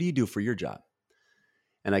do you do for your job?"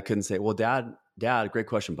 And I couldn't say, "Well, Dad, great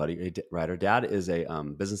question, buddy. Ryder, Dad is a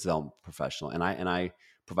business development professional, and I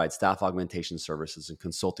provide staff augmentation services and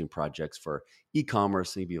consulting projects for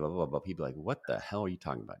e-commerce." And he'd be blah, blah, blah. He'd be like, "What the hell are you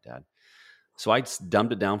talking about, Dad?" So I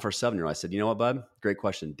dumbed it down for a 7-year-old. I said, "You know what, bud? Great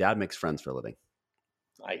question. Dad makes friends for a living."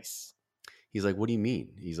 Nice. He's like, "What do you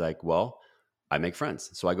mean?" He's like, "Well, I make friends.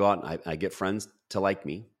 So I go out and I get friends to like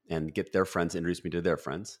me and get their friends to introduce me to their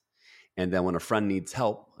friends. And then when a friend needs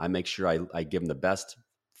help, I make sure I give them the best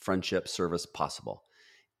friendship service possible.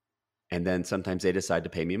 And then sometimes they decide to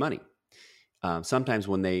pay me money. Sometimes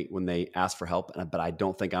when they ask for help, but I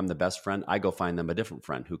don't think I'm the best friend, I go find them a different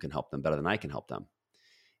friend who can help them better than I can help them.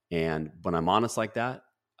 And when I'm honest like that,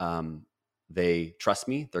 they trust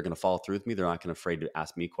me. They're going to follow through with me. They're not going to be afraid to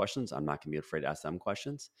ask me questions. I'm not going to be afraid to ask them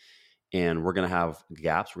questions. And we're going to have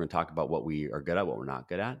gaps. We're going to talk about what we are good at, what we're not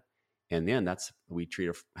good at. And then that's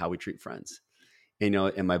how we treat friends.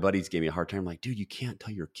 And my buddies gave me a hard time. I'm like, dude, you can't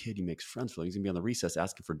tell your kid he makes friends for him. He's gonna be on the recess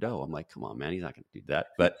asking for dough. I'm like, come on, man, he's not gonna do that.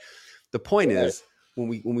 But the point is, when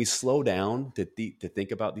we slow down to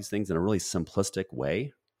think about these things in a really simplistic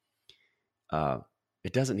way,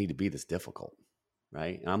 it doesn't need to be this difficult,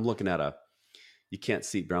 right? And I'm looking at you can't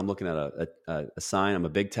see, but I'm looking at a sign. I'm a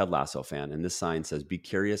big Ted Lasso fan, and this sign says, "Be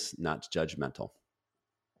curious, not judgmental."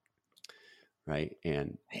 Right?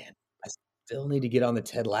 And man, I still need to get on the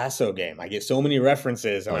Ted Lasso game. I get so many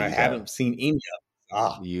references, and I haven't seen any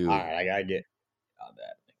of them. All right, I gotta get on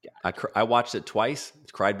that. I watched it twice.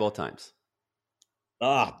 Cried both times.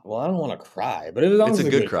 Well, I don't want to cry, but it's a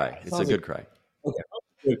good cry. It's a good cry. Okay,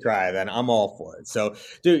 good cry. Then I'm all for it. So,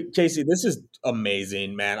 dude, Casey, this is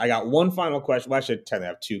amazing, man. I got one final question. Well, I should tend to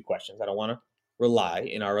have two questions. I don't want to rely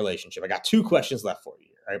in our relationship. I got two questions left for you.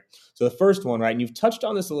 Right. So the first one, right, and you've touched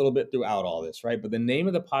on this a little bit throughout all this, right? But the name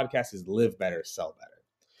of the podcast is Live Better, Sell Better.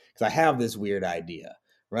 Because I have this weird idea,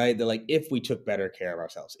 right? That like if we took better care of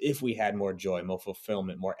ourselves, if we had more joy, more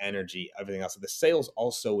fulfillment, more energy, everything else, the sales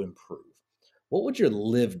also improve. What would your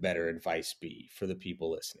live better advice be for the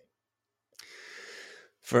people listening?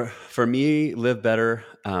 For me, live better.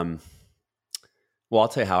 Well, I'll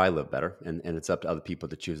tell you how I live better, and it's up to other people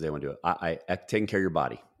to choose. They want to do it. I taking care of your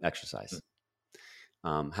body, exercise.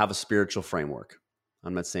 Have a spiritual framework.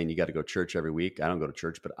 I'm not saying you got to go to church every week. I don't go to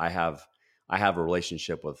church, but I have a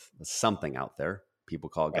relationship with something out there. People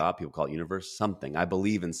call it God, people call it universe, something. I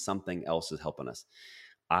believe in something else is helping us.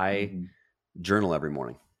 I journal every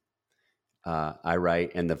morning. I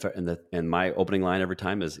write, and my opening line every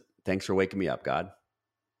time is, "Thanks for waking me up, God.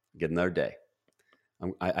 Get another day."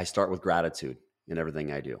 I start with gratitude in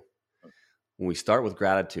everything I do. When we start with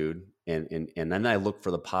gratitude, and then I look for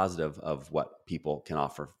the positive of what people can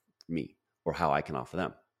offer me or how I can offer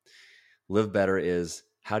them. Live better is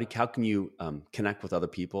how can you connect with other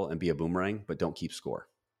people and be a boomerang, but don't keep score,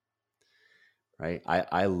 right?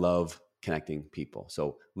 I love connecting people.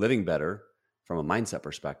 So living better from a mindset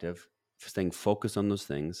perspective, staying focused on those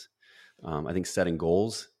things. I think setting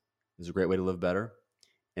goals is a great way to live better,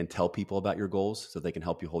 and tell people about your goals so they can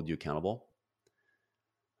help you hold you accountable.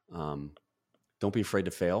 Don't be afraid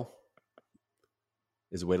to fail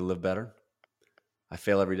is a way to live better. I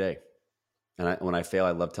fail every day. And when I fail,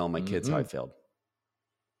 I love telling my kids how I failed.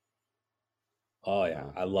 Oh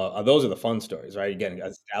yeah. I love, those are the fun stories, right? Again,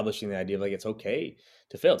 establishing the idea of like, it's okay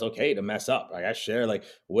to fail. It's okay to mess up. Like I share like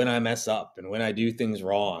when I mess up and when I do things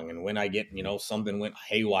wrong and when I get, something went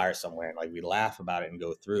haywire somewhere, and like we laugh about it and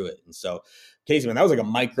go through it. And so Casey, man, that was like a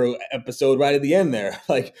micro episode right at the end there.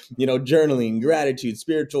 Like, journaling, gratitude,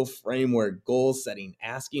 spiritual framework, goal setting,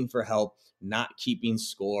 asking for help, not keeping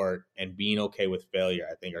score, and being okay with failure,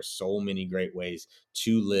 I think are so many great ways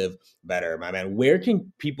to live better. My man, where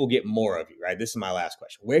can people get more of you, right? This is my last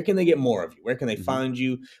question. Where can they get more of you? Where can they find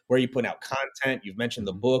you? Where are you putting out content? You've mentioned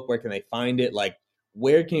the book. Where can they find it? Like,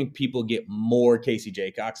 where can people get more Casey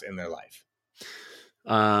Jacox in their life?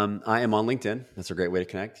 I am on LinkedIn. That's a great way to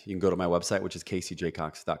connect. You can go to my website, which is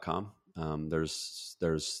caseyjacox.com.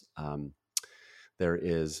 There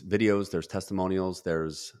is videos, there's testimonials,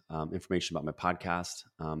 there's information about my podcast.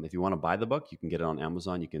 If you want to buy the book, you can get it on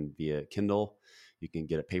Amazon. You can via Kindle, you can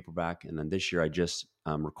get it paperback. And then this year I just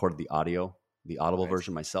recorded the Audible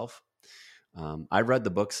version myself. I read the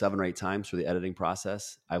book 7 or 8 times through the editing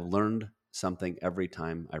process. I've learned something every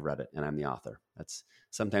time I read it, and I'm the author. That's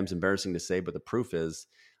sometimes embarrassing to say, but the proof is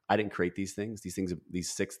I didn't create these things.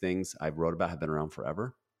 These 6 things I wrote about have been around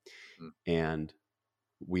forever. And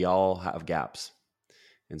we all have gaps.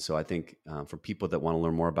 And so I think for people that want to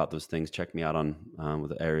learn more about those things, check me out on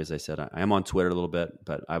with the areas I said. I am on Twitter a little bit,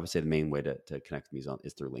 but I would say the main way to connect with me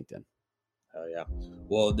is through LinkedIn. Oh yeah.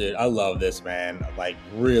 Well, dude, I love this, man. Like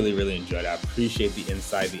really, really enjoyed it. I appreciate the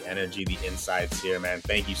insight, the energy, the insights here, man.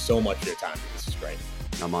 Thank you so much for your time. This is great.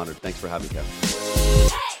 I'm honored. Thanks for having me, Kevin.